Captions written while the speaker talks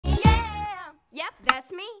Yep,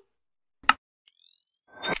 that's me.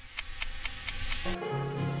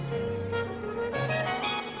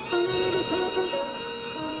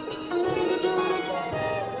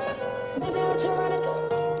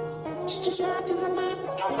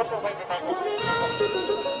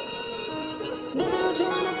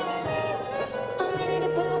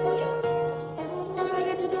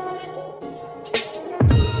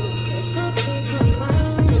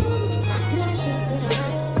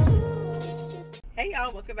 Hey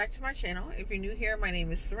y'all, welcome back to my channel. If you're new here, my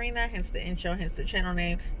name is Renna, hence the intro, hence the channel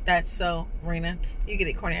name. That's So Renna. You get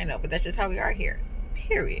it corny, I know, but that's just how we are here,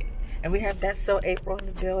 period. And we have That's So April in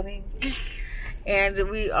the building. And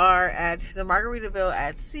we are at the Margaritaville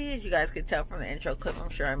at sea. As you guys could tell from the intro clip, I'm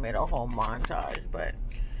sure I made a whole montage, but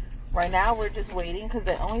right now we're just waiting because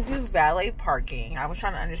they only do valet parking. I was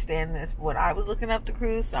trying to understand this when I was looking up the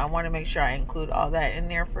cruise, so I want to make sure I include all that in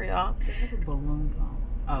there for y'all.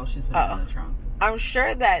 Oh, she's putting it in the trunk. I'm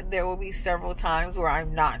sure that there will be several times where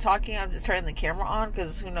I'm not talking. I'm just turning the camera on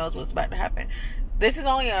because who knows what's about to happen. This is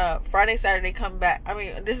only a Friday, Saturday come back. I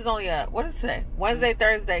mean, this is only a, what is today? Wednesday,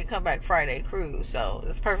 Thursday, come back Friday cruise. So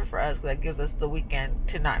it's perfect for us because that gives us the weekend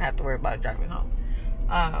to not have to worry about driving home.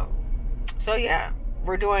 So yeah,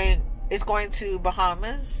 it's going to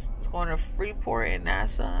Bahamas. It's going to Freeport and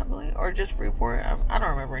Nassau, I believe. Or just Freeport. I don't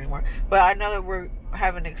remember anymore. But I know that we're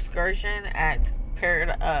having an excursion at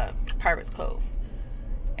Pirates Cove.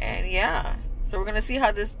 And yeah, so we're gonna see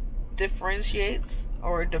how this differentiates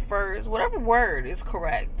or differs, whatever word is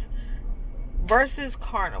correct, versus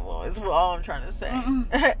Carnival is all I'm trying to say.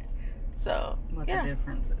 So what the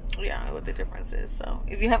difference is. Yeah, what the difference is. So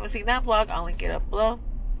if you haven't seen that vlog, I'll link it up below.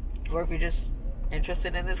 Or if you're just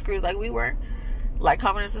interested in this cruise like we were, like,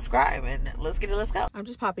 comment, and subscribe, and let's get it, let's go. I'm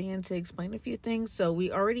just popping in to explain a few things. So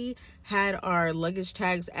we already had our luggage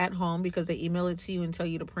tags at home because they email it to you and tell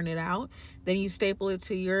you to print it out. Then you staple it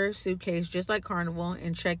to your suitcase just like Carnival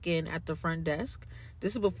and check in at the front desk.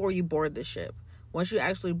 This is before you board the ship. Once you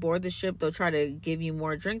actually board the ship, they'll try to give you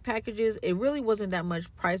more drink packages. It really wasn't that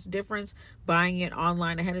much price difference buying it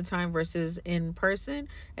online ahead of time versus in person.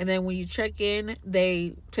 And then when you check in,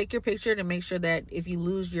 they take your picture to make sure that if you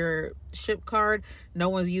lose your ship card, no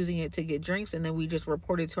one's using it to get drinks. And then we just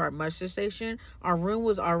report it to our muster station. Our room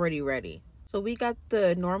was already ready. So we got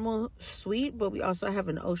the normal suite, but we also have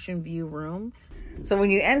an ocean view room. So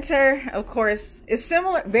when you enter, of course, it's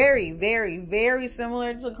similar, very, very, very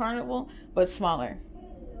similar to Carnival, but smaller.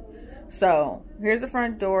 So here's the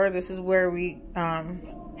front door. This is where we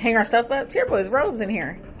hang our stuff up. Tear boys, robes in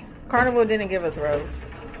here. Carnival didn't give us robes.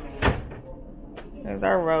 There's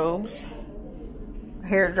our robes.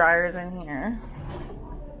 Hair dryers in here.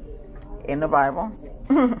 In the Bible.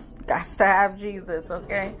 Got to have Jesus,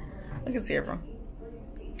 okay? Look at Tear, bro.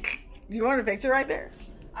 You want a picture right there?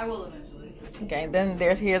 I will eventually. Okay, then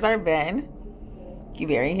here's our bed.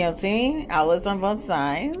 Very healthy. Outlets on both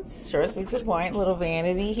sides. Short, sweet to the point. Little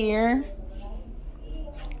vanity here.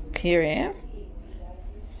 Period.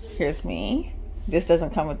 Here's me. This doesn't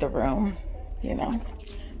come with the room, you know.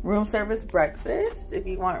 Room service breakfast. If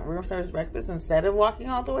you want room service breakfast instead of walking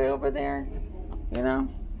all the way over there, you know.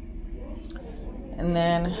 And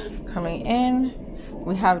then coming in,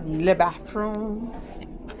 we have the bathroom.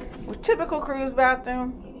 With typical cruise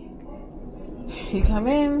bathroom. You come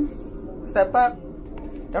in, step up,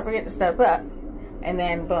 don't forget to step up, and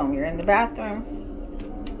then boom, you're in the bathroom.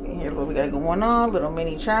 Here's what we got going on. Little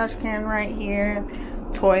mini trash can right here,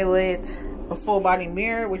 toilet, a full body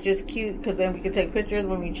mirror, which is cute because then we can take pictures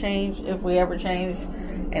when we change, if we ever change,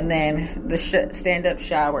 and then the stand-up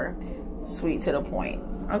shower, sweet to the point.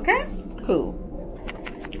 Okay, cool.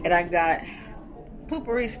 And I got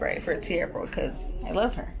poopery spray for Tierra because I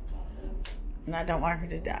love her and I don't want her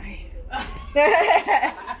to die.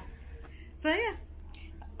 So yeah,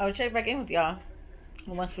 I'll check back in with y'all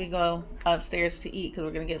once we go upstairs to eat because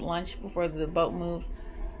we're gonna get lunch before the boat moves,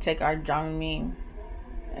 take our Dramamine,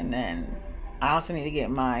 and then I also need to get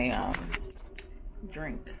my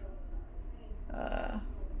drink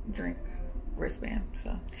wristband.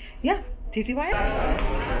 So yeah, TTY.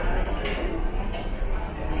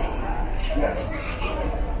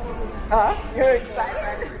 You're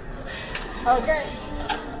excited? Okay.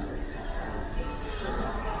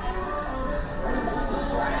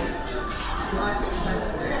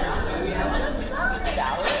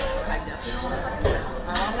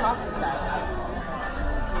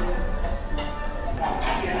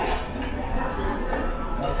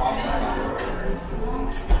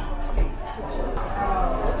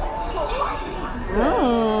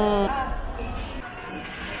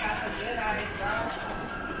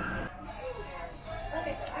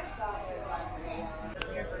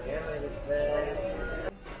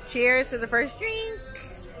 Cheers to the first drink.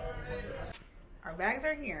 Our bags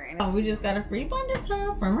are here. And we just got a free blended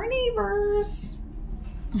club from our neighbors.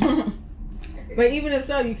 But even if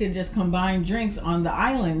so, you can just combine drinks on the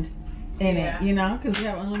island in it, you know, because we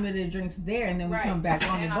have unlimited drinks there, and then we come back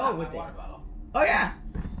on the boat with it. Oh yeah.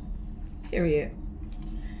 Period.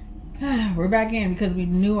 We're back in because we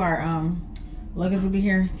knew our luggage would be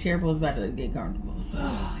here. Terrible was about to get comfortable. So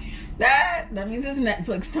that means it's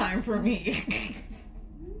Netflix time for me.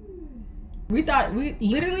 We thought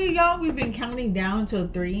literally, y'all, we've been counting down till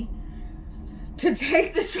 3 to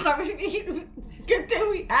take the shopping. Good thing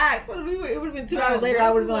we asked. It would have been 2 hours later. I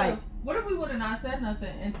would have been like, what if we would have not said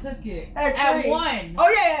nothing and took it at 1? Oh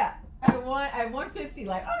yeah, at 1:50.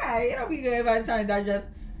 Like, all right, it'll be good by the time I digest.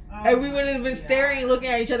 And we would have been staring, looking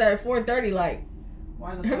at each other at 4:30. Like,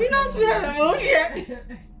 have you noticed we haven't moved yet?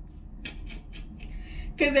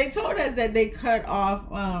 Because they told us that they cut off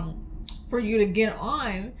for you to get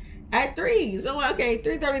on at 3. So I'm like, okay,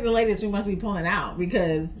 3:30 the latest. We must be pulling out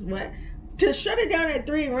because what? To shut it down at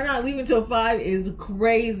 3 and we're not leaving till 5 is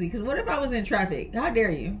crazy. Because what if I was in traffic? How dare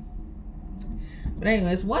you? But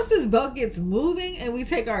anyways, once this boat gets moving and we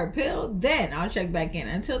take our pill, then I'll check back in.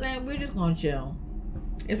 Until then, we're just going to chill.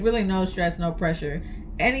 It's really no stress, no pressure.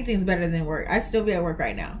 Anything's better than work. I'd still be at work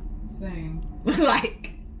right now. Same.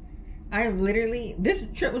 Like, I am literally... This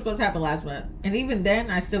trip was supposed to happen last month. And even then,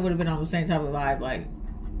 I still would have been on the same type of vibe. Like,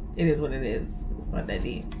 it is what it is. It's not that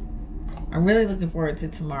deep. I'm really looking forward to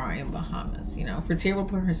tomorrow in Bahamas. You know, Fertier will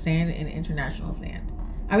put her sand in international sand.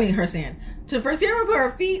 I mean, her sand. So Fertier will put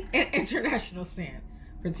her feet in international sand.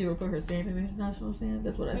 Fertier will put her sand in international sand.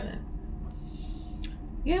 That's what I said.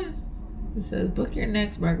 Yeah. It says, book your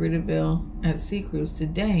next Margaritaville at Sea Cruise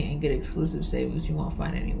today and get exclusive savings you won't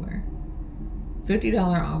find anywhere. $50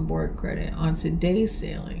 onboard credit on today's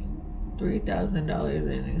sailing.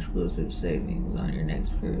 $3,000 in exclusive savings on your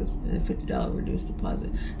next cruise. And a $50 reduced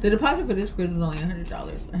deposit. The deposit for this cruise was only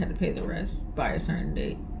 $100. I had to pay the rest by a certain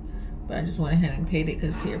date. But I just went ahead and paid it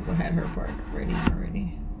because Tierpo had her part ready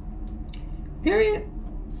already. Period.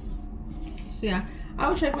 So yeah, I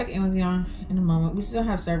will check back in with y'all in a moment. We still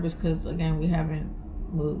have service because, again, we haven't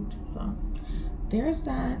moved. So there's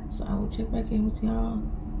that. So I will check back in with y'all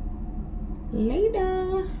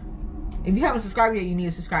later. If you haven't subscribed yet, you need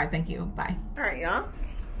to subscribe. Thank you. Bye. All right, y'all.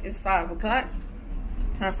 It's 5 o'clock.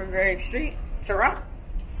 Time for Greg Street to rock.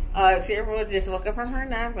 Tierpo just woke up from her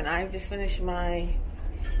nap, and I just finished my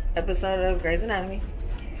episode of Grey's Anatomy.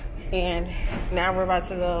 And now we're about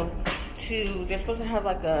to go to... They're supposed to have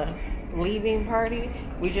like a leaving party.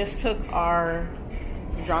 We just took our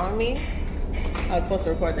Dramamine. I was supposed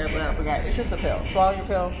to record that, but I forgot. It's just a pill. Swallow your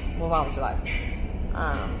pill. Move on with your life.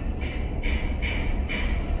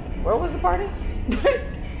 Where was the party?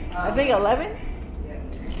 I think 11.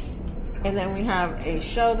 And then we have a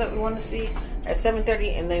show that we want to see at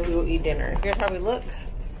 7:30, and then we will eat dinner. Here's how we look.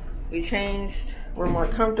 We changed. We're more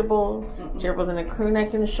comfortable. Jerbo's in a crew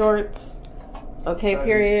neck and shorts. Okay,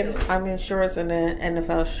 period. I'm in shorts and an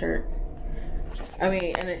NFL shirt. I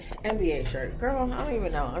mean, and an NBA shirt. Girl, I don't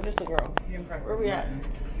even know. I'm just a girl. Where we at?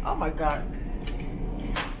 Oh my God.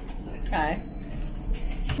 Okay.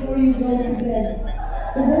 Before you go to bed.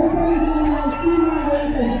 The first reason we have 2 more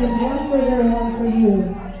races, one for her and one for you.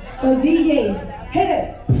 So DJ, hit it!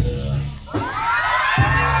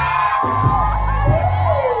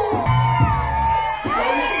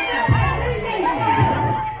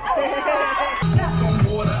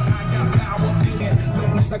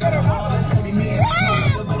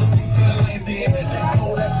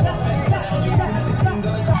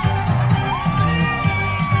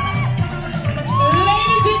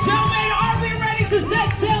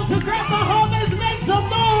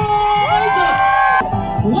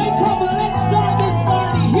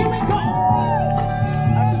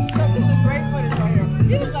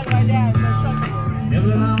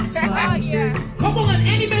 Come on,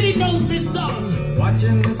 anybody knows this song?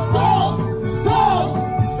 Watching this salt, salt,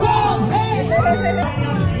 salt, hey!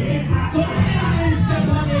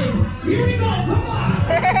 Here we go, come on!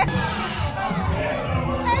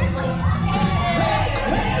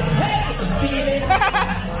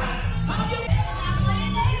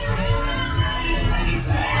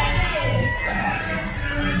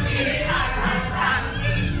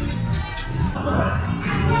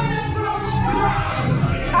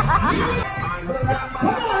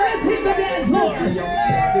 Come on, let's hit the dance floor.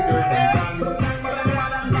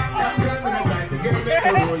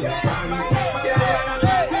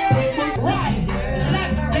 Right,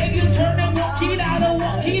 left, take your turn and walk it out,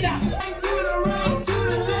 walk it out. To the right, to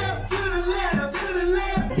the left, to the left, to the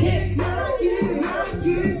left. Hit, rock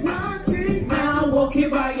it, now walk it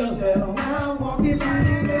by.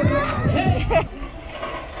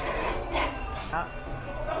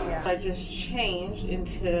 I just changed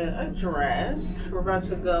into a dress. We're about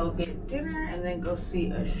to go get dinner and then go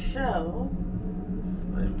see a show.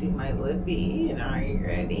 I'm gonna do my lippy. And are you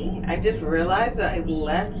ready? I just realized that I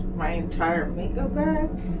left my entire makeup bag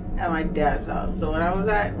at my dad's house. So when I was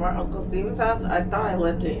at my Uncle Steven's house, I thought I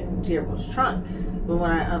left it in Tierra's trunk. But when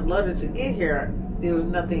I unloaded to get here, there was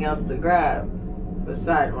nothing else to grab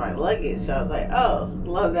besides my luggage. So I was like, oh,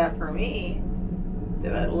 love that for me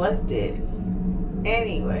that I left it.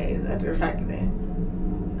 Anyways, after packing it,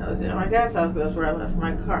 I was at my dad's house because that's where I left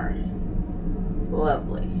my car.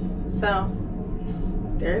 Lovely. So,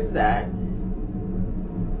 there's that.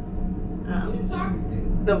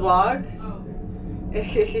 The vlog? Oh,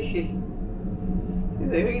 okay. She's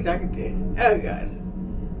like, who are you talking to? Oh, God.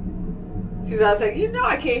 She's always like, you know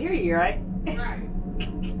I can't hear you, right? Right.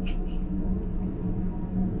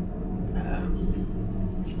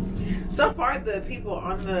 So far, the people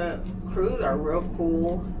on the cruise are real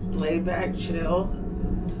cool, laid back, chill.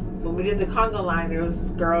 When we did the Congo line, there was this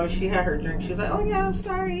girl, she had her drink. She was like, oh yeah, I'm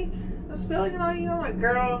sorry, I'm spilling it on you. I'm like,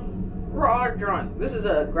 girl, we're all drunk. This is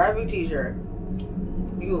a Gravity t-shirt.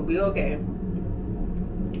 You will be okay.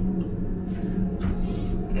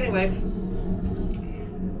 Anyways,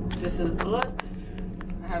 this is the look.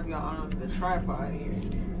 I have y'all on the tripod here.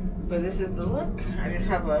 But this is the look. I just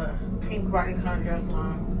have a pink bodycon dress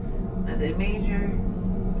on. Nothing major.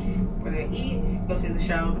 We're gonna eat, go see the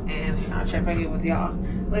show, and I'll check back in with y'all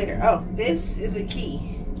later. Oh, this is a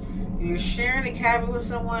key. If you're sharing a cabin with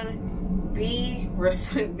someone, be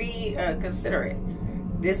considerate.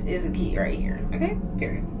 This is a key right here. Okay?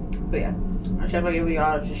 Period. So yeah, I'll check back in with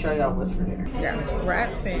y'all to show y'all what's for dinner. Yeah, we're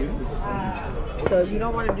at Finn's. So if you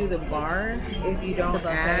don't want to do the bar, if you don't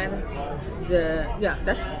add the, yeah,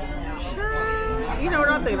 that's, you know what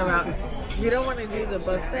I'm thinking about. If you don't want to do the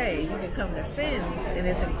buffet, you can come to Finn's and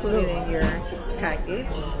it's included in your package.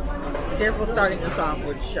 Careful starting us off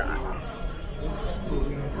with shots.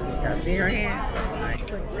 Y'all see her hand? Alright.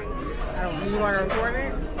 You want to record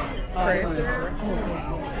it?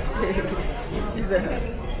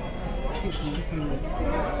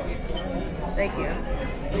 Thank you.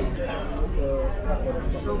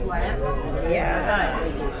 Yeah.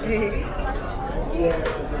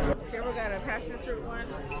 Cheryl got a passion fruit one,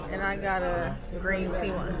 and I got a green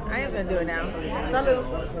tea one. I am gonna do it now. Salud.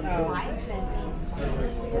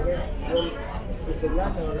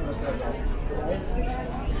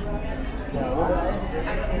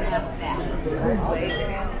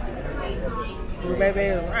 Baby,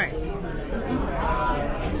 right.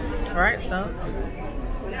 Alright, so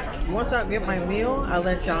once I get my meal, I'll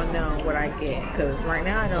let y'all know what I get. Because right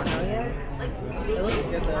now I don't know yet. Look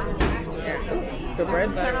at the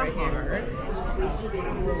bread's right here.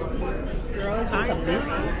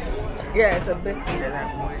 Yeah, it's a biscuit at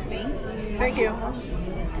that point. Thank you.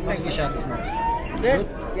 Thank you. Good?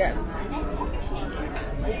 Yes.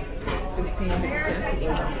 16. Okay.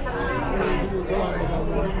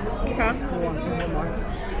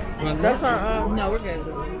 That's our, no, we're good.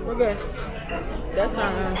 We're good. That's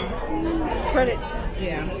our credit.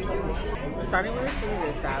 Yeah. Starting with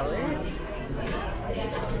the salad.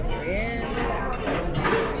 And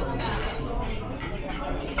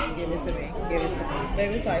give it to me. Give it to me.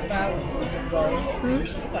 Baby, it's like 5 weeks in this bowl.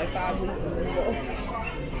 It's like 5 weeks in this bowl.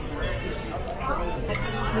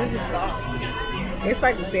 This is soft. It's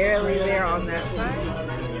like barely there on that side.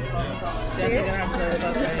 Definitely gonna have to worry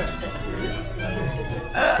about that.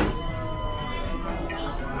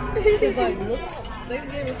 It's like, look, they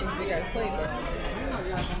gave us some big ass plate, but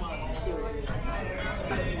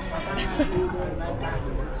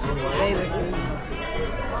favorite food.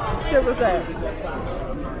 10%.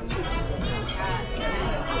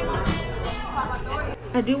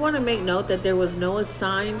 I do want to make note that there was no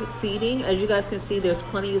assigned seating. As you guys can see, there's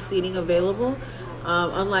plenty of seating available.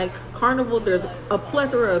 Unlike Carnival, there's a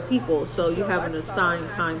plethora of people, so you have an assigned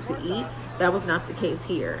time to eat. That was not the case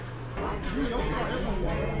here.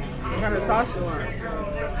 What kind of sauce you want?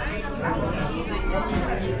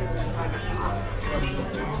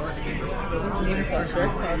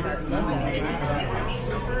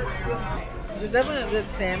 There's definitely a good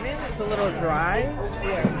salmon. It's a little dry.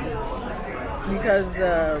 Yeah. Because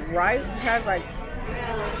the rice has like,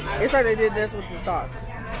 it's like they did this with the sauce.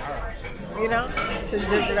 You know? To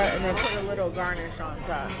dip it up and then put a little garnish on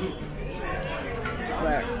top.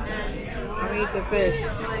 But I'm gonna eat the fish.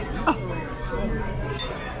 Oh.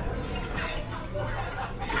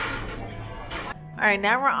 Alright,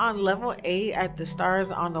 now we're on level 8 at the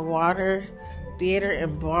Stars on the Water Theater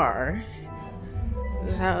and Bar.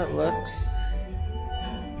 This is how it looks.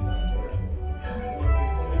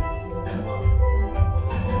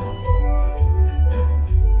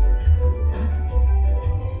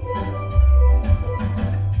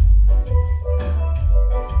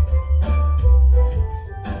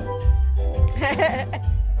 He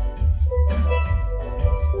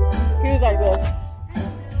was like this.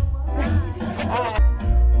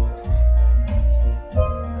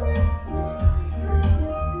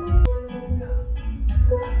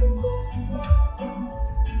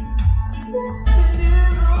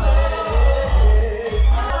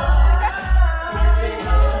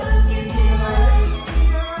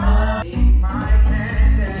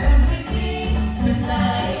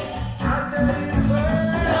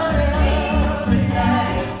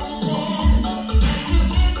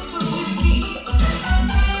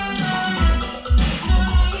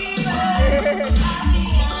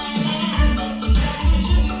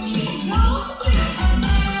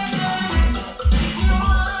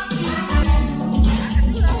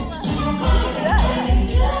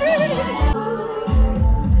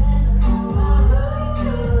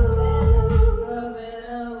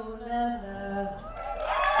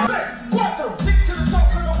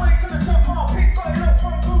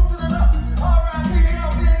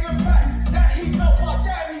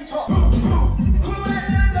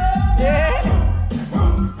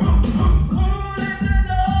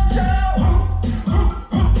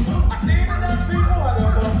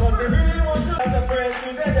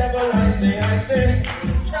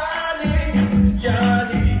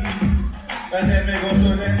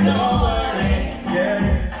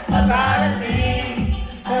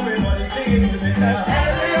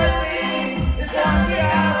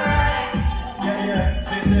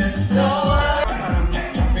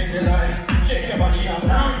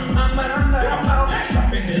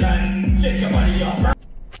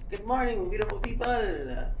 Good morning, beautiful people.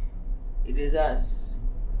 It is us.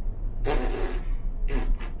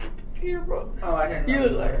 Here, bro. Oh, I didn't know. You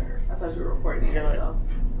look like her. I thought you were recording yourself.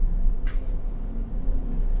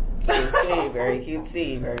 Cutesy, very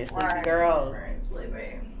cutesy, very sleepy girls. Very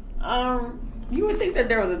sleepy. You would think that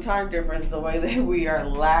there was a time difference the way that we are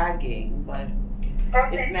lagging, but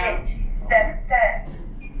it's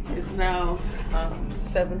now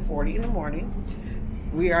 7:40 in the morning.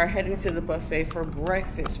 We are heading to the buffet for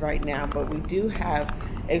breakfast right now, but we do have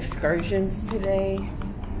excursions today.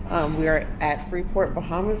 We are at Freeport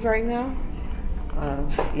Bahamas right now.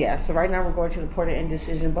 Yeah, so right now we're going to the Port of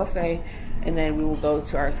Indecision buffet, and then we will go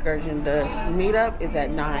to our excursion. The meetup is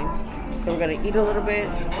at 9. So we're gonna eat a little bit,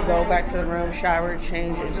 go back to the room, shower,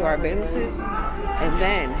 change into our bathing suits, and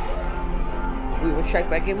then we will check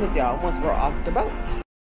back in with y'all once we're off the boat.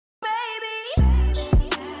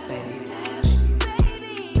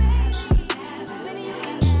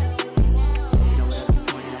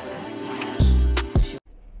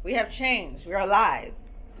 We have changed. We are live.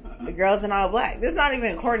 The girls in all black. This is not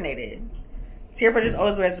even coordinated. Tierra just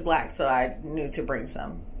always wears black, so I knew to bring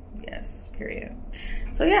some. Yes, period.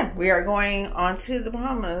 So yeah, we are going on to the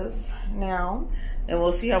Bahamas now, and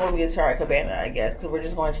we'll see how when we get to our cabana, I guess, because we're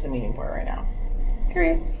just going to the meeting point right now.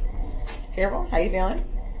 Period. Tierra, how you feeling?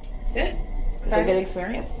 Good. It's a good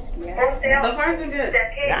experience. Yeah. So far it's been good.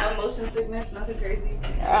 Yeah. No motion sickness, nothing crazy.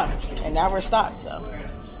 Yeah. And now we're stopped, so.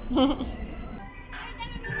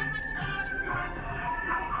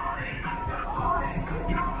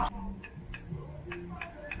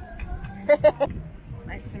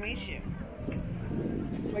 Nice to meet you.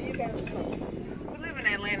 Where you guys from? We live in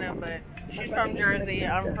Atlanta, but she's from Jersey.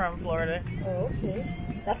 I'm from Florida. Oh,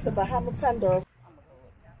 okay. That's the Bahama Pandora.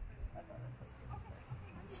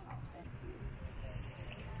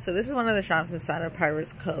 So this is one of the shops inside of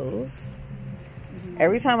Pirates Cove.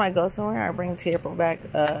 Every time I go somewhere, I bring Tierra back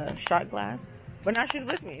a shot glass. But now she's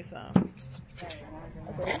with me, so.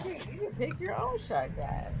 I said, you can pick your own shot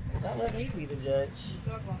glass. Don't let me be the judge.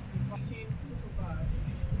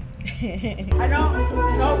 I know,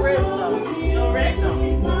 no ribs though. No ribs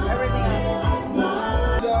though. Everything else.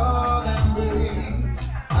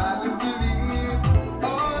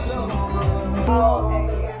 Oh, okay.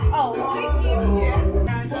 Oh, thank you. Yeah.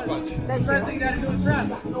 That's the thing that you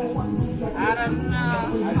trust. I don't know.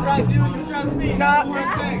 I trust you, you trust me. No.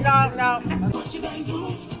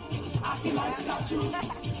 I feel like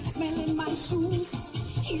smelling my shoes.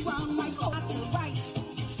 He round my coat right.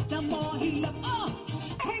 The more he loves,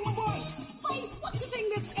 hey my boy, wait, what you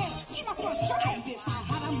think this is? He must was trying this. I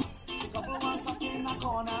had a couple of sucker in the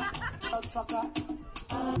corner, sucker.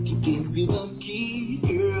 Give you a key,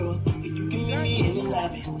 girl. If you give me any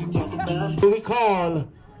love, talk about it. We call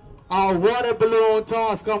our water balloon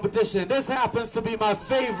toss competition. This happens to be my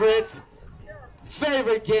favorite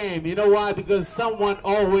game. You know why? Because someone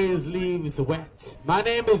always leaves wet. My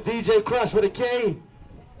name is DJ Crush with a K,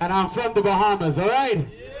 and I'm from the Bahamas, all right?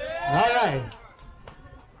 Yeah. All right.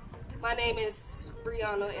 My name is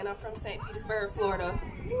Brianna, and I'm from St. Petersburg, Florida.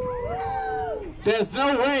 There's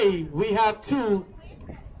no way we have two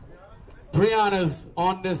Briannas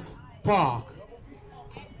on this park.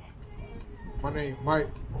 My name Mike.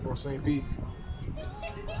 I'm from St. Pete.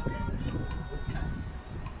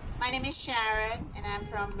 My name is Sharon, and I'm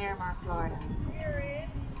from Miramar, Florida.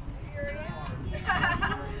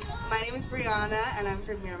 My name is Brianna, and I'm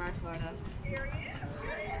from Miramar, Florida.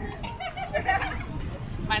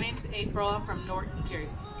 My name's April. I'm from Newark, New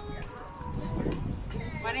Jersey.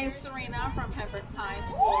 My name's Serena. I'm from Pembroke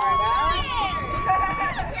Pines, Florida.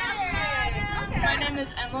 My name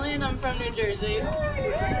is Emily, and I'm from New Jersey.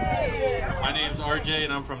 My name's RJ,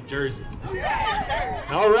 and I'm from Jersey.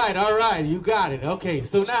 All right, you got it. Okay,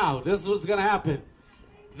 so now this is what's gonna happen.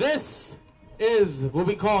 This is what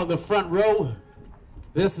we call the front row.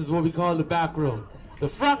 This is what we call the back row. The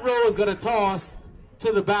front row is gonna toss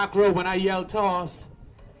to the back row when I yell toss.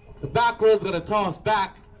 The back row is gonna toss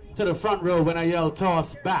back to the front row when I yell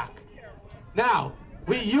toss back. Now,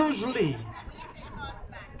 we usually,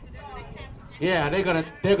 yeah, they're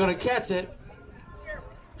gonna catch it.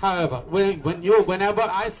 However, whenever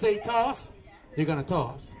I say toss, you're gonna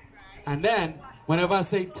toss. And then whenever I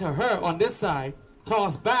say to her on this side,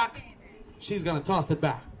 toss back, she's gonna toss it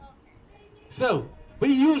back. So we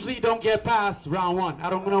usually don't get past round one. I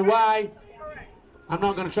don't know why. I'm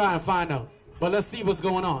not gonna try and find out. But let's see what's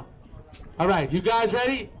going on. All right, you guys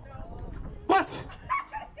ready? What?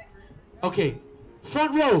 Okay,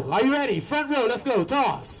 front row, are you ready? Front row, let's go,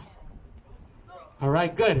 toss. All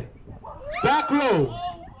right, good. Back row.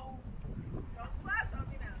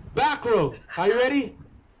 Back row, are you ready?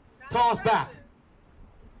 Toss back.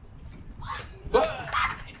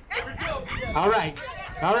 All right.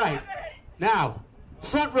 Now,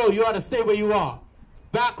 front row, you ought to stay where you are.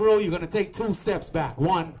 Back row, you're going to take 2 steps back.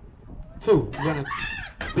 1, 2. You're going to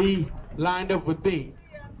be lined up with B.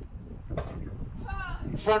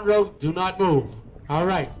 Front row, do not move. All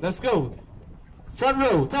right, let's go. Front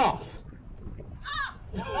row, toss.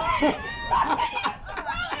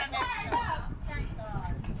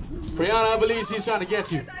 Brianna, I believe she's trying to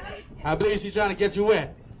get you. I believe she's trying to get you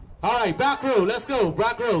wet. All right, back row, let's go.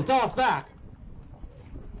 Back row, toss back.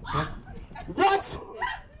 What?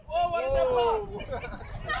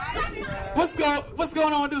 What's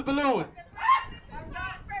going on with this balloon?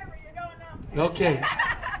 Okay.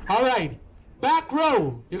 All right. Back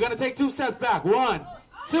row. You're going to take 2 steps back. 1,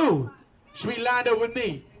 2. Should we line up with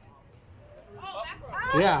me?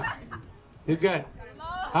 Yeah. You're good.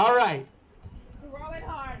 All right.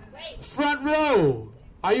 Front row.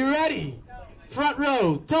 Are you ready? Front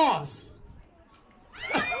row. Toss.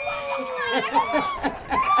 And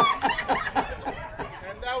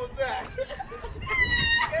that was that.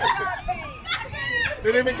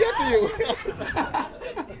 Didn't even get to you.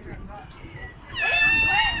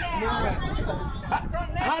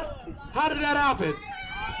 How did that happen?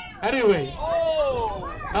 Anyway.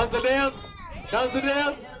 That was the nails? That was the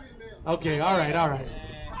nails? Okay, all right.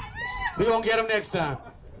 We're going to get them next time.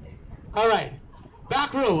 All right.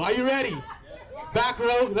 Back row, are you ready? Back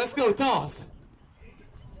row, let's go, toss.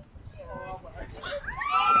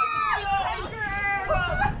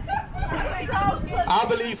 I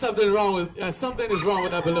believe something is wrong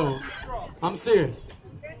with that balloon. I'm serious.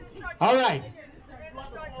 All right.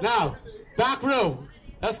 Now, back row.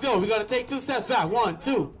 Let's go. We're going to take 2 steps back. 1,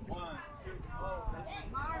 2.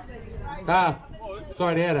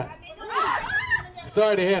 Sorry to hear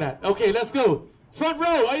that. Okay, let's go. Front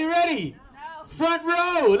row, are you ready? Front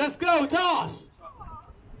row, let's go. Toss.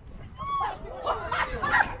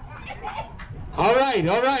 All right.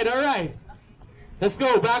 Let's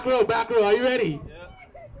go. Back row. Are you ready?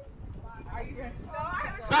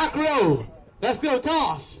 Back row. Let's go.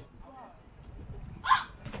 Toss.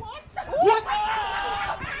 What?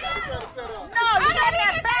 No, you gave me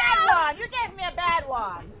a bad one. You gave me a bad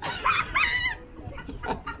one.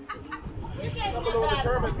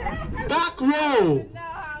 Back row.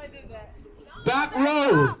 Back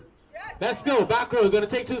row. Let's go. Back row. We're going to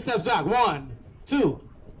take 2 steps back. 1, 2.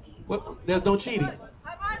 What? There's no cheating.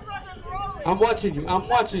 I'm watching you.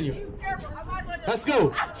 Let's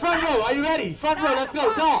go. Front row. Are you ready? Front row. Let's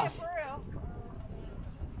go. Toss.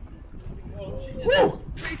 Woo.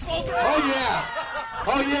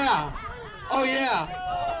 Oh yeah.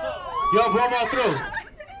 You have one more throw.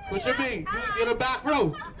 What you mean? You in the back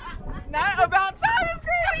row. Not about time, it's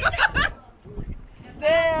crazy.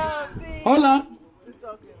 Damn, see. Hold on.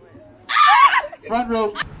 Front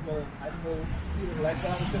row.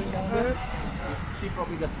 She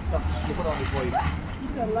probably got some stuff to put on the boy. You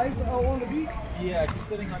got lights all on the beach? Yeah, she's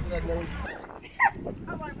sitting under that little...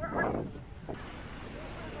 I'm like, where are you?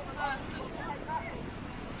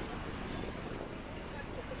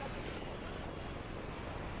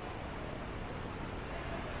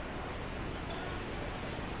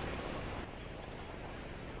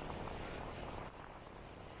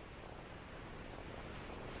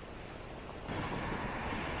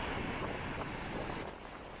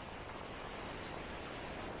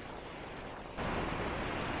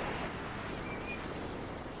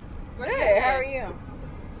 Good. How are you?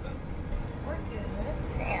 We're good.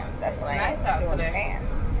 Damn, that's what Nice I out am. today. Tan.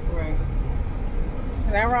 Right. So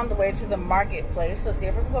now we're on the way to the marketplace. So see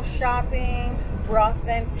if we can go shopping. We're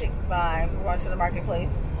authentic vibes. We're going to the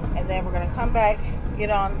marketplace, and then we're gonna come back, get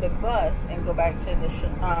on the bus, and go back to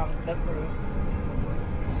the cruise.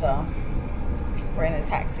 So we're in a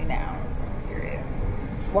taxi now. So period.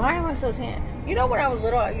 Why am I so tan? You know, when I was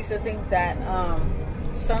little, I used to think that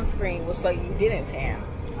sunscreen was so you didn't tan.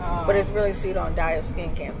 But it's really so you don't die of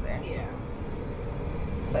skin cancer. Yeah.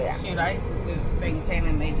 So yeah. Shoot, I used to think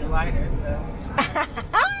tanning made you lighter, so.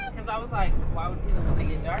 Because I was like, why would people when they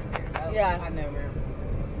get darker? Yeah. I never.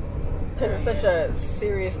 Because it's such a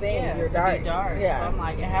serious thing. Yeah, You're to dark. be dark. Yeah. So I'm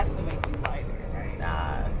like, it has to make you lighter, right?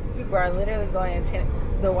 Nah. People are literally going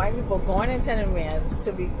and the white people going in tanning vans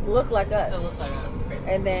to look like us. To look like us.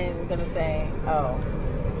 And then gonna say, oh,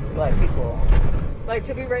 black people. Like,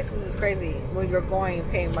 to be racist is crazy when you're going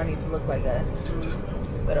and paying money to look like us.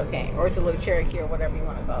 Mm-hmm. But okay. Or to look Cherokee or whatever you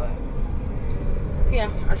want to call it. Yeah,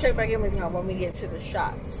 I'll check back in with you when we get to the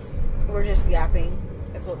shops. We're just yapping.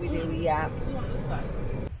 That's what we do. We yap.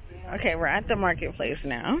 Okay, we're at the marketplace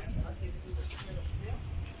now.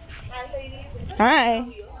 Hi, ladies. Hi.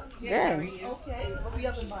 Good. Okay. What we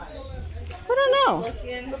up in mind? I don't know.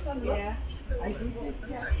 Yeah.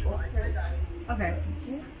 Okay.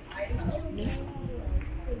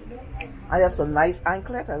 I have some nice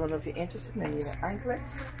anklet. I don't know if you're interested in any anklet.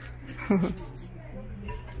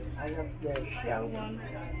 I have the shell one.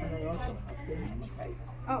 And I also have the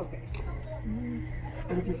Oh, okay.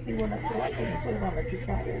 But if you see one that you like, you put it on that you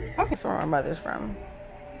try it. Okay. That's where my mother's from.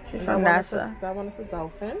 She's And from NASA. That one is a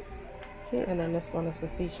dolphin. Cute. And then this one is a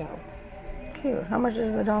seashell. Cute. How much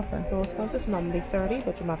is the dolphin? Those ones is normally $30,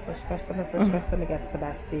 but you're my first customer. First customer gets the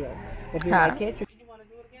best deal. If you like it, You want to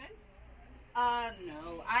do it again?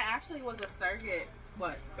 No. I actually was a surrogate,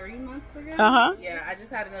 3 months ago? Uh-huh. Yeah, I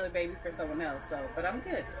just had another baby for someone else, but I'm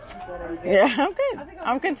good. Yeah, I'm good.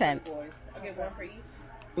 I'm content. I'll get one for each.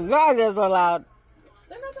 God, they're so loud.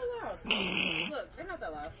 They're not that loud. Look, they're not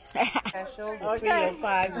that loud. Special, the Okay.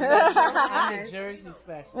 305 special, and the Jersey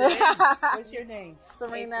special. What's your name?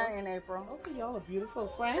 Serena and April. Okay, y'all are beautiful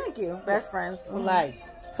friends. Thank you. Best friends. For life.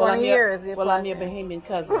 20 years. Well, I'm your Bahamian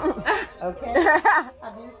cousin. Okay.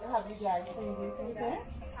 Have you guys seen these things here?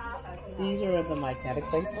 These are the magnetic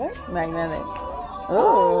bracelets. Magnetic.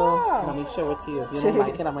 Oh. Let me show it to you. If you don't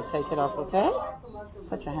like it, I'm gonna take it off. Okay.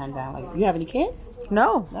 Put your hand down. Like, you have any kids?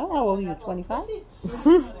 No. No. How old are you? 25.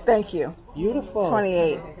 Thank you. Beautiful.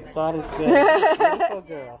 28. God is good. Beautiful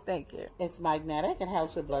girl. Thank you. It's magnetic. It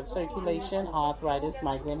helps with blood circulation, arthritis,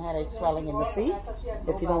 migraine, headache, swelling in the feet.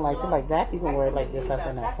 If you don't like it like that, you can wear it like this as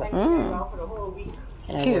a necklace.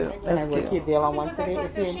 And Cute. And I work your deal on one today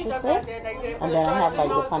if you're interested. And then I have like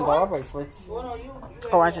the Pandora bracelets.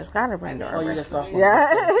 Oh, I just got a Pandora. Oh, you just got one?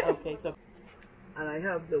 Yeah. Okay, so. And I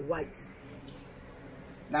have the white.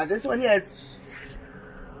 Now this one here is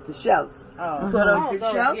the shells. Oh. So those big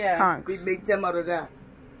shells, Conchs. we make them out of that.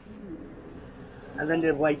 And then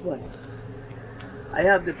the white one. I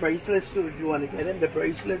have the bracelets too if you want to get them. The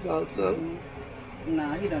bracelets also.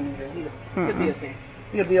 No, he don't need it. He'll be okay.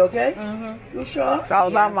 You'll be okay? Mm-hmm. You sure? It's all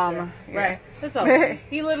about mama. Right. It's okay.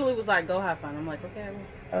 He literally was like, go have fun. I'm like, okay,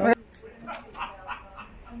 I will.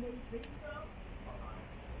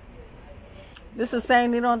 This is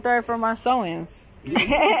saying needle and thread for my sewings.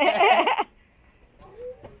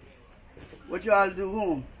 What y'all do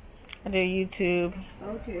home? I do YouTube.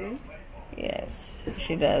 Okay. Yes.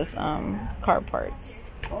 She does car parts.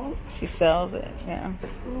 Oh. She sells it. Yeah.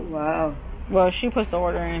 Oh, wow. Well, she puts the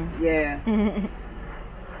order in. Yeah.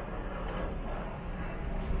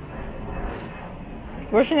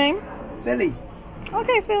 What's your name? Philly.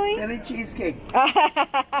 Okay, Philly. Philly cheesecake.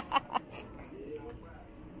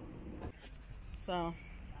 So,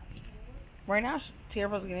 right now,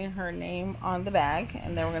 Tierra's getting her name on the bag,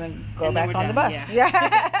 and then we're going to go back on the bus.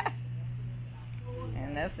 Yeah.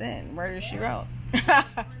 And that's it. Murder, she wrote.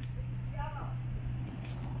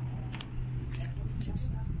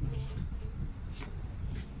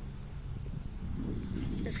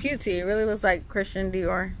 It's cute, T. It really looks like Christian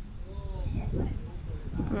Dior.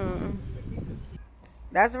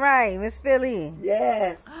 That's right, Miss Philly.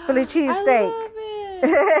 Yes. Philly cheesesteak.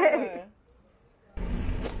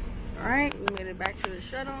 Alright, we made it back to the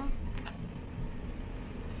shuttle.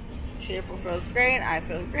 April feels great. I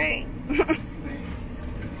feel great.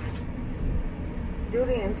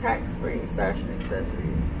 Duty and tax-free fashion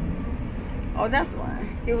accessories. Oh, that's why.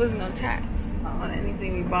 It was no tax on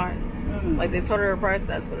anything we bought. Like, they told her a price,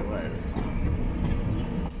 that's what it was.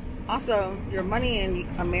 Also, your money in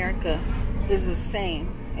America is the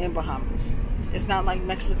same in Bahamas. It's not like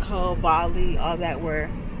Mexico, Bali, all that,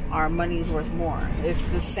 where our money is worth more. It's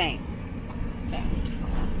the same.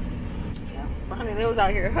 Honey, they was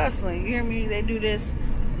out here hustling. You hear me? They do this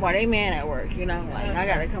while they man at work. You know, like, I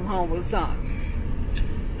gotta come home with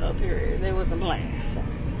something. So, period. They wasn't playing. So,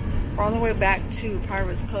 we're on the way back to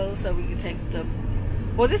Pirates Cove so we can take the...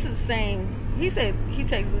 Well, this is the same. He said he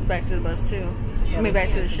takes us back to the bus, too. Yeah, I mean, back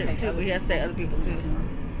to the ship, too. But he has to take other people, too. So.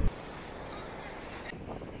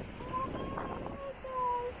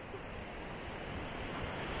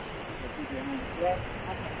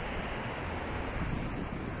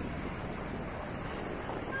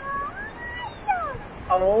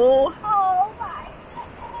 Oh my.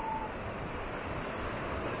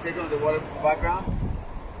 Take on the water background?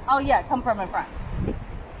 Oh yeah, come from in front.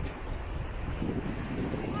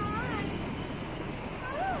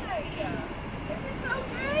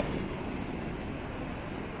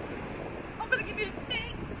 I'm gonna give you a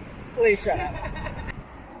thing. Please shut up.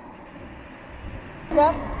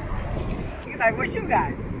 Well, he's like, what you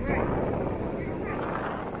got?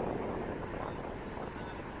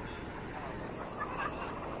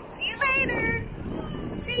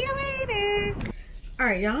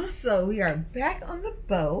 Alright, y'all, so we are back on the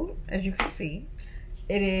boat. As you can see,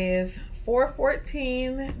 it is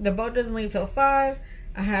 4:14. The boat doesn't leave till 5.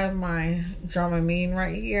 I have my Dramamine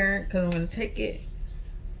right here because I'm going to take it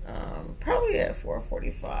probably at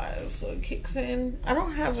 4:45, so it kicks in. I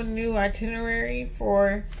don't have a new itinerary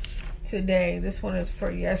for today. This one is for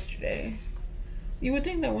yesterday. You would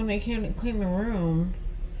think that when they came to clean the room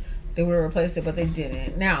they would have replaced it, but they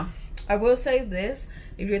didn't. Now, I will say this: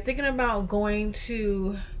 if you're thinking about going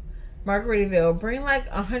to Margaritaville, bring like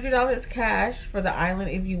 $100 cash for the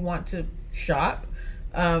island if you want to shop.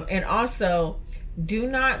 And also, do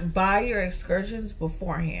not buy your excursions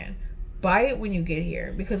beforehand. Buy it when you get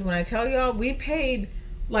here. Because when I tell y'all, we paid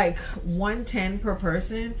like $110 per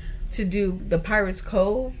person to do the Pirates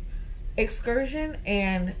Cove excursion,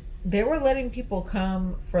 and they were letting people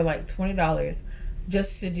come for like $20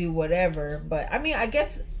 just to do whatever. But I mean, I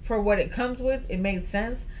guess for what it comes with, it made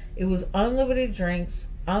sense. It was unlimited drinks,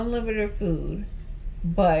 unlimited food.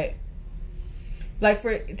 But like,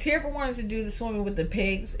 for Tierra wanted to do the swimming with the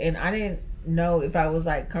pigs, and I didn't know if I was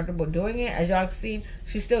like comfortable doing it. As y'all seen,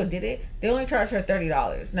 she still did it. They only charged her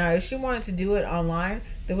 $30. Now if she wanted to do it online,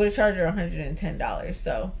 they would have charged her $110.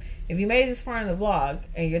 So if you made this far in the vlog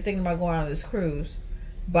and you're thinking about going on this cruise,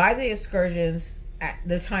 buy the excursions at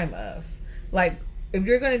the time of. Like, if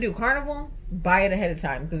you're going to do Carnival, buy it ahead of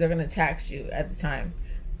time because they're going to tax you at the time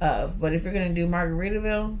of. But if you're going to do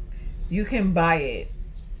Margaritaville, you can buy it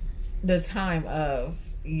the time of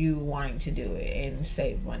you wanting to do it and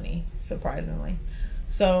save money, surprisingly.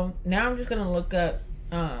 So now I'm just going to look up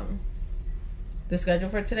the schedule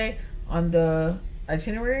for today on the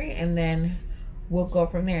itinerary, and then we'll go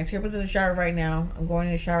from there. Tierra's in the shower right now. I'm going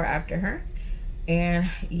in the shower after her. And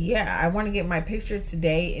yeah, I want to get my picture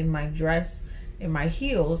today in my dress, in my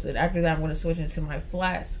heels, and after that I'm going to switch into my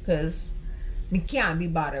flats because we can't be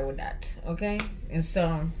bothered with that, okay? And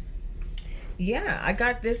so yeah, I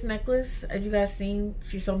got this necklace, as you guys seen.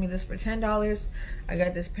 She sold me this for $10. I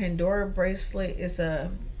got this Pandora bracelet. It's a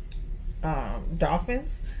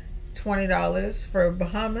dolphins, $20 for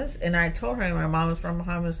Bahamas. And I told her my mom was from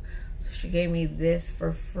Bahamas, so she gave me this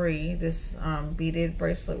for free, this beaded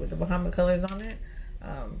bracelet with the Bahama colors on it.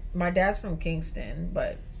 My dad's from Kingston,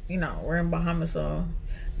 but you know, we're in Bahamas, so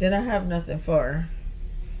then I have nothing for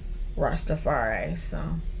Rastafari. So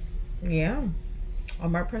yeah, all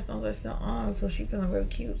my personals are still on, so she's feeling real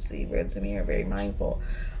cutesy, real to me, are very mindful.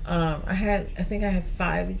 I think I had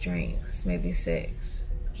 5 drinks, maybe 6.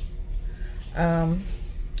 And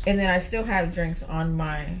then I still have drinks on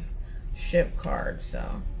my ship card,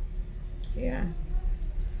 so yeah.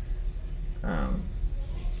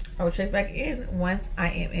 I will check back in once I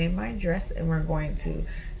am in my dress and we're going to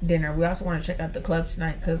dinner. We also want to check out the club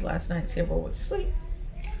tonight because last night Tierra went to sleep,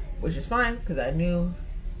 which is fine because I knew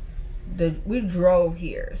we drove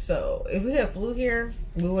here. So if we had flew here,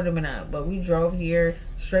 we would have been up, but we drove here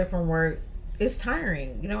straight from work. It's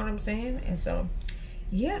tiring, you know what I'm saying? And so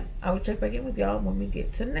yeah, I will check back in with y'all when we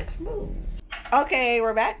get to the next move. Okay,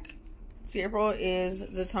 we're back. Tierra is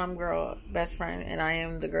the Tom girl best friend, and I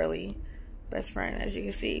am the girly best friend, as you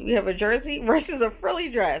can see. We have a jersey versus a frilly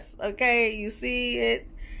dress. Okay, you see it.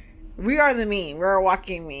 We are the meme. We're a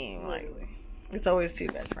walking meme. Like, it's always two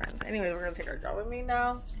best friends. Anyways, we're gonna take our Dramamine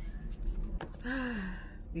now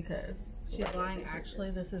because she's lying.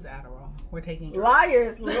 Actually, this is Adderall. We're taking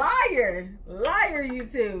drugs. Liars, liar, you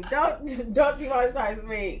two. Don't demonize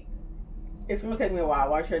me. It's gonna take me a while.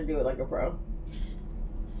 Watch her do it like a pro.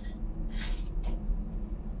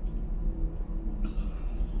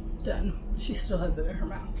 Done. She still has it in her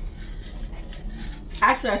mouth.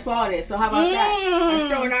 Actually, I swallowed it, so how about that? I'm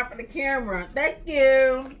showing out for the camera. Thank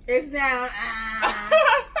you. It's now.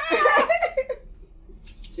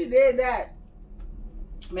 She did that.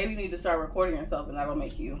 Maybe you need to start recording yourself and that'll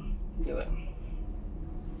make you do it.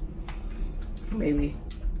 Maybe.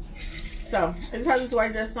 So, I just have this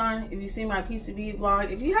white dress on. If you see my PCB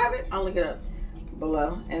vlog, if you haven't, I'll link it up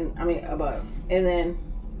below. Above. And then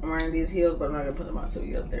I'm wearing these heels, but I'm not going to put them on until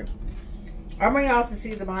you up there. I'm bringing y'all to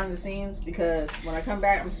see the behind the scenes because when I come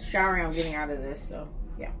back, I'm showering, I'm getting out of this. So,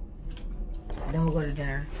 yeah. Then we'll go to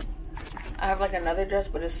dinner. I have like another dress,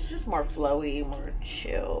 but it's just more flowy, more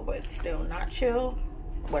chill, but still not chill.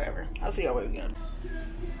 Whatever. I'll see y'all when we go.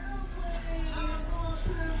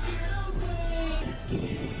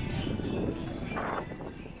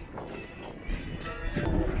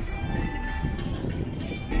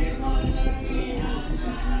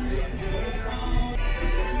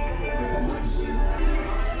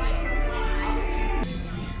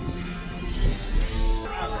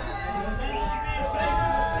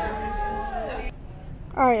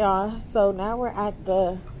 Alright, y'all. So now we're at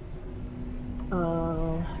the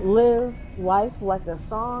Live Life Like a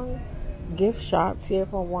Song gift shop.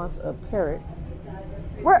 Tiafa wants a parrot.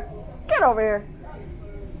 Get over here.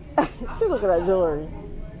 She look at that jewelry.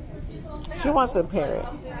 She wants a parrot.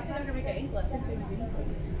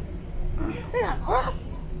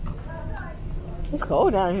 It's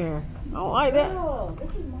cold down here. I don't like that.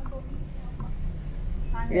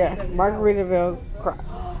 Yeah, Margaritaville Crocs.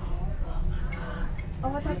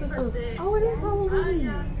 Oh, I thought this was. Oh, it is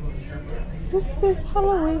Halloween. This is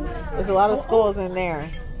Halloween. There's a lot of skulls in there.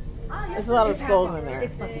 There's a lot of skulls in there.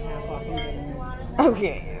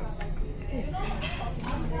 Okay.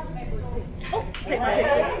 Oh, take my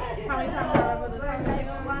picture.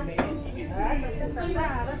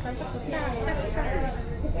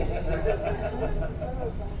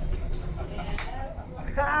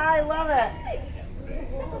 I love it.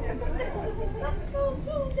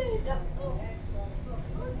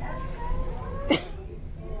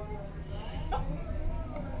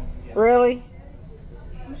 Really?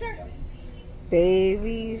 I'm sure.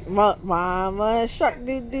 Baby, mama shark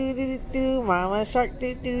do do do do, mama shark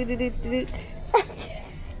do do do do do.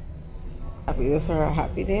 Happy, this is her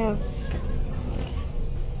happy dance.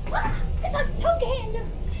 It's a token.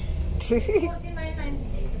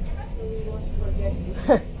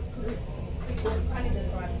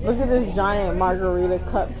 Look at this giant margarita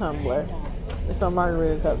cup tumbler. It's a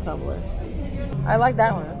margarita cup tumbler. I like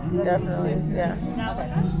that one. Definitely. Yeah.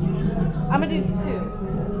 I'm gonna do two.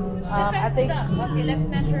 I think. Okay, let's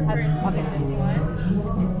measure first. Okay. This one.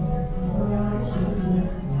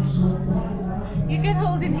 You can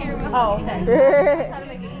hold it here. Oh, okay. Try to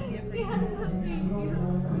make it easier for you.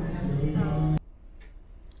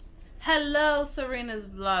 Hello, Serena's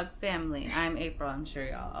Vlog family. I'm April. I'm sure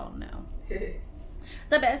y'all all know.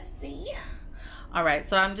 The bestie. Alright,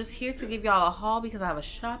 so I'm just here to give y'all a haul because I have a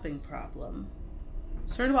shopping problem.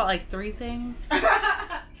 Serena bought like 3 things.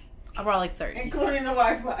 I brought like 30. Including the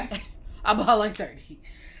Wi-Fi. I bought like 30.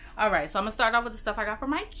 Alright, so I'm going to start off with the stuff I got for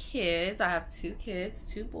my kids. I have 2 kids,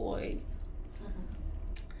 2 boys.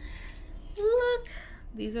 Look.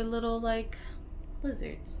 These are little like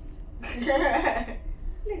lizards.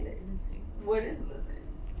 What is lizards?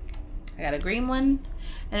 I got a green one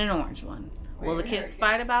and an orange one. Will the kids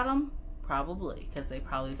fight about them? Probably, because they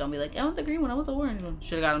probably gonna be like, I want the green one, I want the orange one.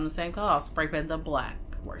 Should have got them the same color. I'll spray paint the black,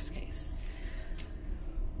 worst case.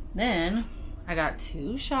 Then I got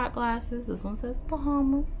 2 shot glasses. This one says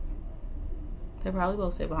Bahamas. They probably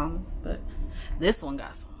both say Bahamas, but this one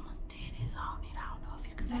got some titties on it. I don't know if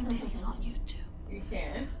you can say titties on YouTube. You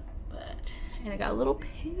can. But, and it got little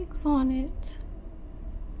pigs on it.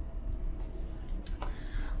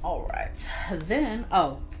 Alright, then,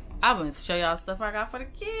 I'm going to show y'all stuff I got for the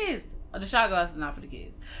kids. The shot glasses, not for the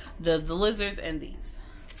kids. The lizards and these.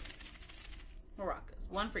 Maracas.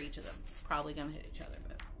 One for each of them. Probably going to hit each other,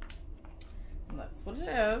 but that's what it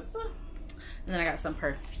is. And then I got some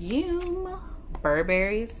perfume.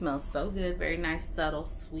 Burberry. Smells so good. Very nice, subtle,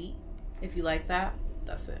 sweet. If you like that,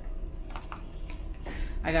 that's it.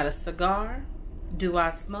 I got a cigar. Do I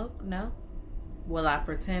smoke? No. Will I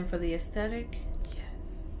pretend for the aesthetic?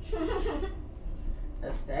 Yes.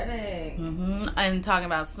 Aesthetic. And talking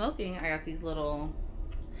about smoking, I got these little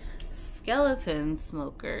skeleton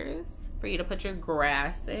smokers for you to put your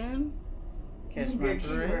grass in. Catch my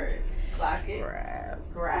drift. Clock it. Grass.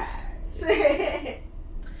 Grass.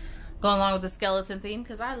 Going along with the skeleton theme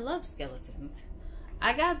because I love skeletons.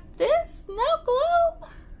 I got this snow globe.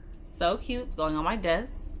 So cute. It's going on my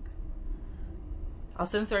desk. I'll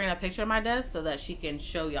send Serena a picture of my desk so that she can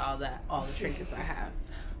show y'all that all the trinkets I have.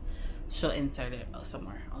 She'll insert it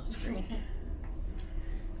somewhere on the screen.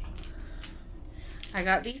 I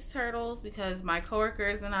got these turtles because my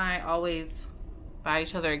coworkers and I always buy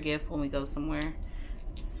each other a gift when we go somewhere.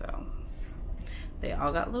 So they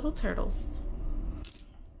all got little turtles.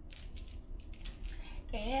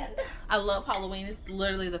 And I love Halloween. It's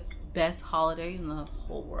literally the best holiday in the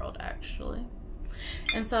whole world, actually.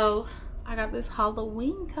 And so I got this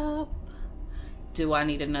Halloween cup. Do I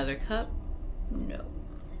need another cup? No.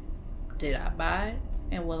 Did I buy it?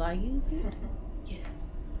 And will I use it? Yes.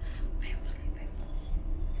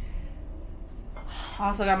 I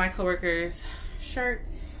also got my coworkers'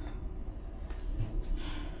 shirts.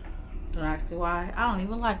 Don't ask me why. I don't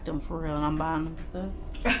even like them for real, and I'm buying them stuff.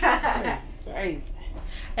 Crazy.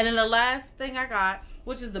 And then the last thing I got,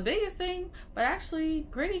 which is the biggest thing, but actually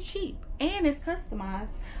pretty cheap, and it's customized,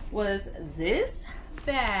 was this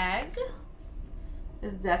bag.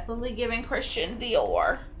 It's definitely giving Christian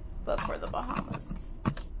Dior, but for the Bahamas.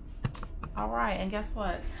 All right, and guess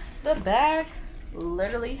what? The bag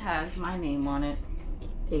literally has my name on it.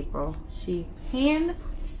 April. She hand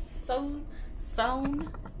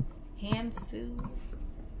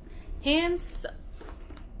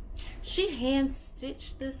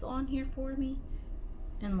stitched this on here for me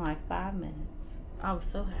in like 5 minutes. I was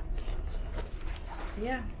so happy.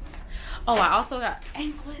 Yeah. Oh, I also got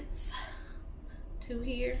anklets. 2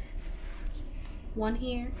 here. 1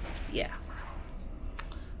 here. Yeah.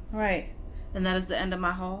 All right. And that is the end of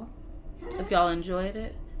my haul. If y'all enjoyed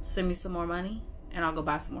it, send me some more money and I'll go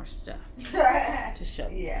buy some more stuff to show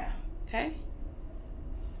you. Yeah. Okay?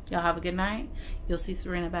 Y'all have a good night. You'll see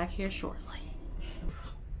Serena back here shortly.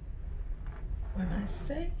 When I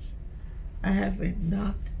say I have been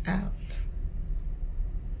knocked out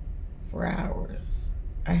for hours,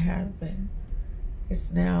 I have been.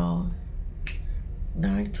 It's now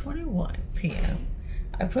 9:21 p.m.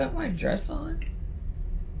 I put my dress on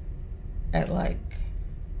at like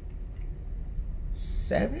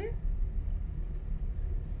 7.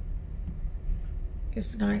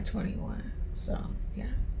 It's 9:21, so yeah.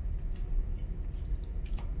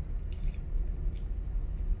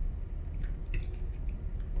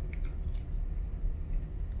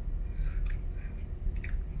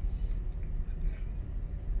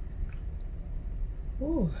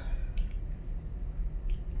 Ooh.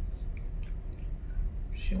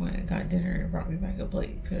 She went and got dinner and brought me back a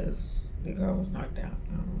plate because the girl was knocked out.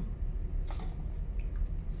 I don't know.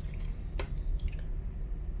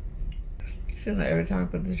 Seems like every time I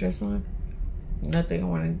put the dress on, nothing I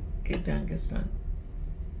want to get done gets done.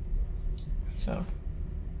 So,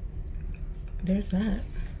 there's that.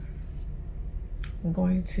 I'm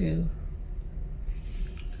going to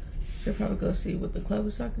still probably go see what the club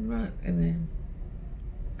was talking about and then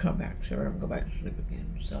come back. So I'm gonna go back to sleep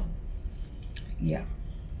again. So, yeah.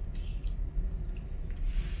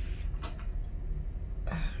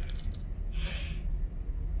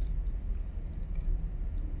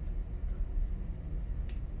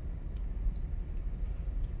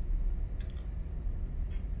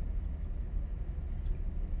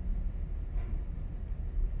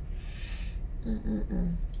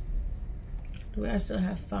 I still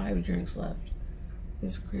have 5 drinks left.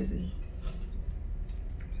 It's crazy.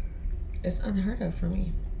 It's unheard of for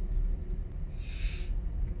me.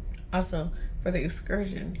 Also, for the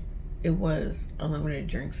excursion, it was unlimited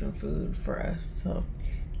drinks and food for us. So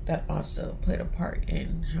that also played a part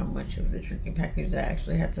in how much of the drinking package I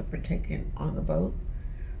actually had to partake in on the boat.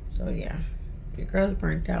 So yeah, the girls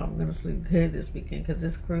burnt out. I'm gonna sleep good this weekend because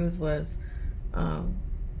this cruise was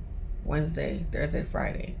Wednesday, Thursday,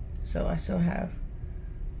 Friday. So I still have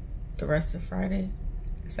the rest of Friday,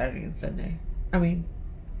 Saturday, and Sunday.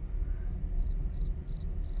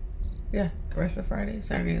 Yeah, the rest of Friday,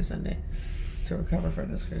 Saturday, and Sunday to recover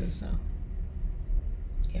from this cruise. So,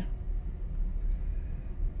 yeah.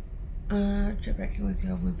 Check back in with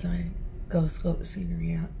y'all once I go scope the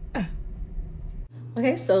scenery out.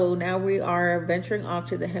 Okay, so now we are venturing off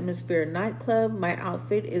to the Hemisphere nightclub. My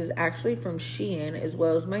outfit is actually from Shein, as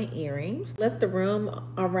well as my earrings. Left the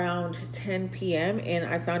room around 10 p.m. and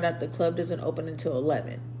I found out the club doesn't open until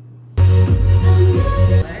 11.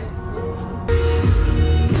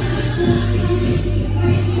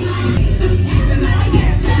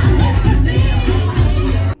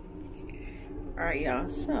 Alright, y'all,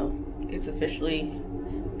 so it's officially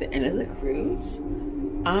the end of the cruise.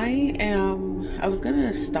 I was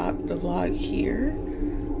gonna stop the vlog here,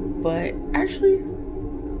 but actually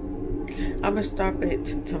I'm gonna stop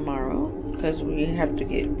it tomorrow because we have to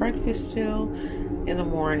get breakfast still in the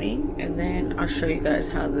morning, and then I'll show you guys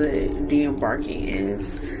how the de-embarking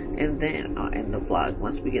is, and then I'll end the vlog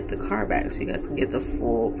once we get the car back so you guys can get the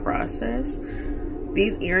full process.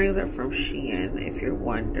 These earrings are from Shein, if you're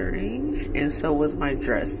wondering, and so was my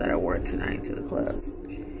dress that I wore tonight to the club.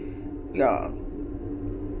 Y'all,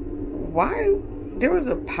 why there was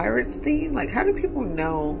a pirates theme? Like, how do people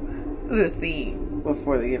know the theme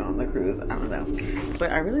before they get on the cruise? I don't know,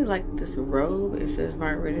 but I really like this robe. It says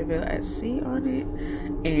Margaritaville at sea on it,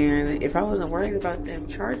 and if I wasn't worried about them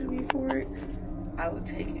charging me for it, I would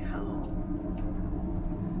take it home.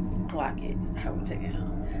 Block it. I would take it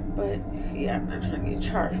home. But yeah, I'm not trying to get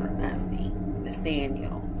charged for nothing,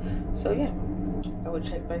 Nathaniel. So yeah, I will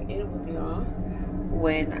check back in with y'all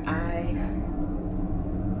when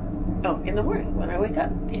in the morning when I wake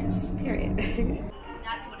up. Yes, period. That's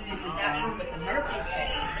what it is that room with the Murphy's bed.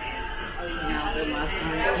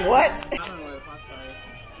 What? I don't know where the pasta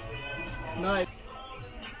is. Nice.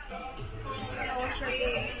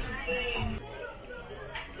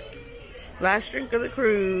 Last drink of the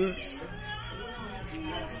cruise.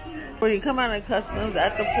 When you come out of customs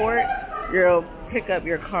at the port, you'll pick up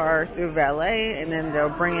your car through valet, and then they'll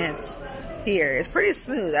bring it here. It's pretty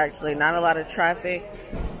smooth, actually. Not a lot of traffic,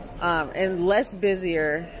 and less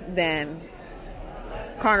busier than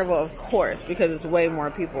Carnival, of course, because it's way more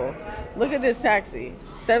people. Look at this taxi,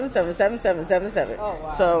 777777. Oh,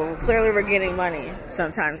 wow. So clearly we're getting money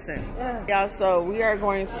sometime soon. Yeah. So we are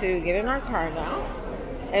going to get in our car now,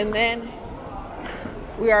 and then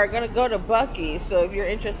we are going to go to Buc-ee's. So if you're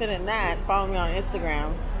interested in that, follow me on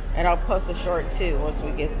Instagram, and I'll post a short too once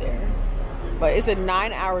we get there. But it's a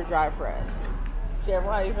 9-hour drive for us. Cheryl,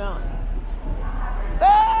 how you feeling?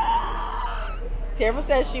 Ah! Cheryl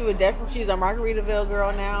says she would definitely, she's a Margaritaville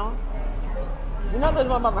girl now. You know there's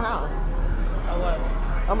one by my house. A what?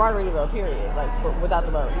 A Margaritaville, period. Like, without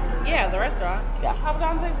the boat. Yeah, the restaurant. Yeah. How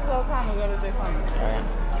down takes us all the time to go to this one? Yeah.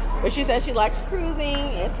 But she says she likes cruising.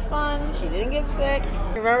 It's fun. She didn't get sick.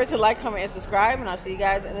 Remember to like, comment, and subscribe. And I'll see you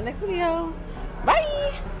guys in the next video.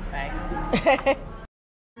 Bye. Bye.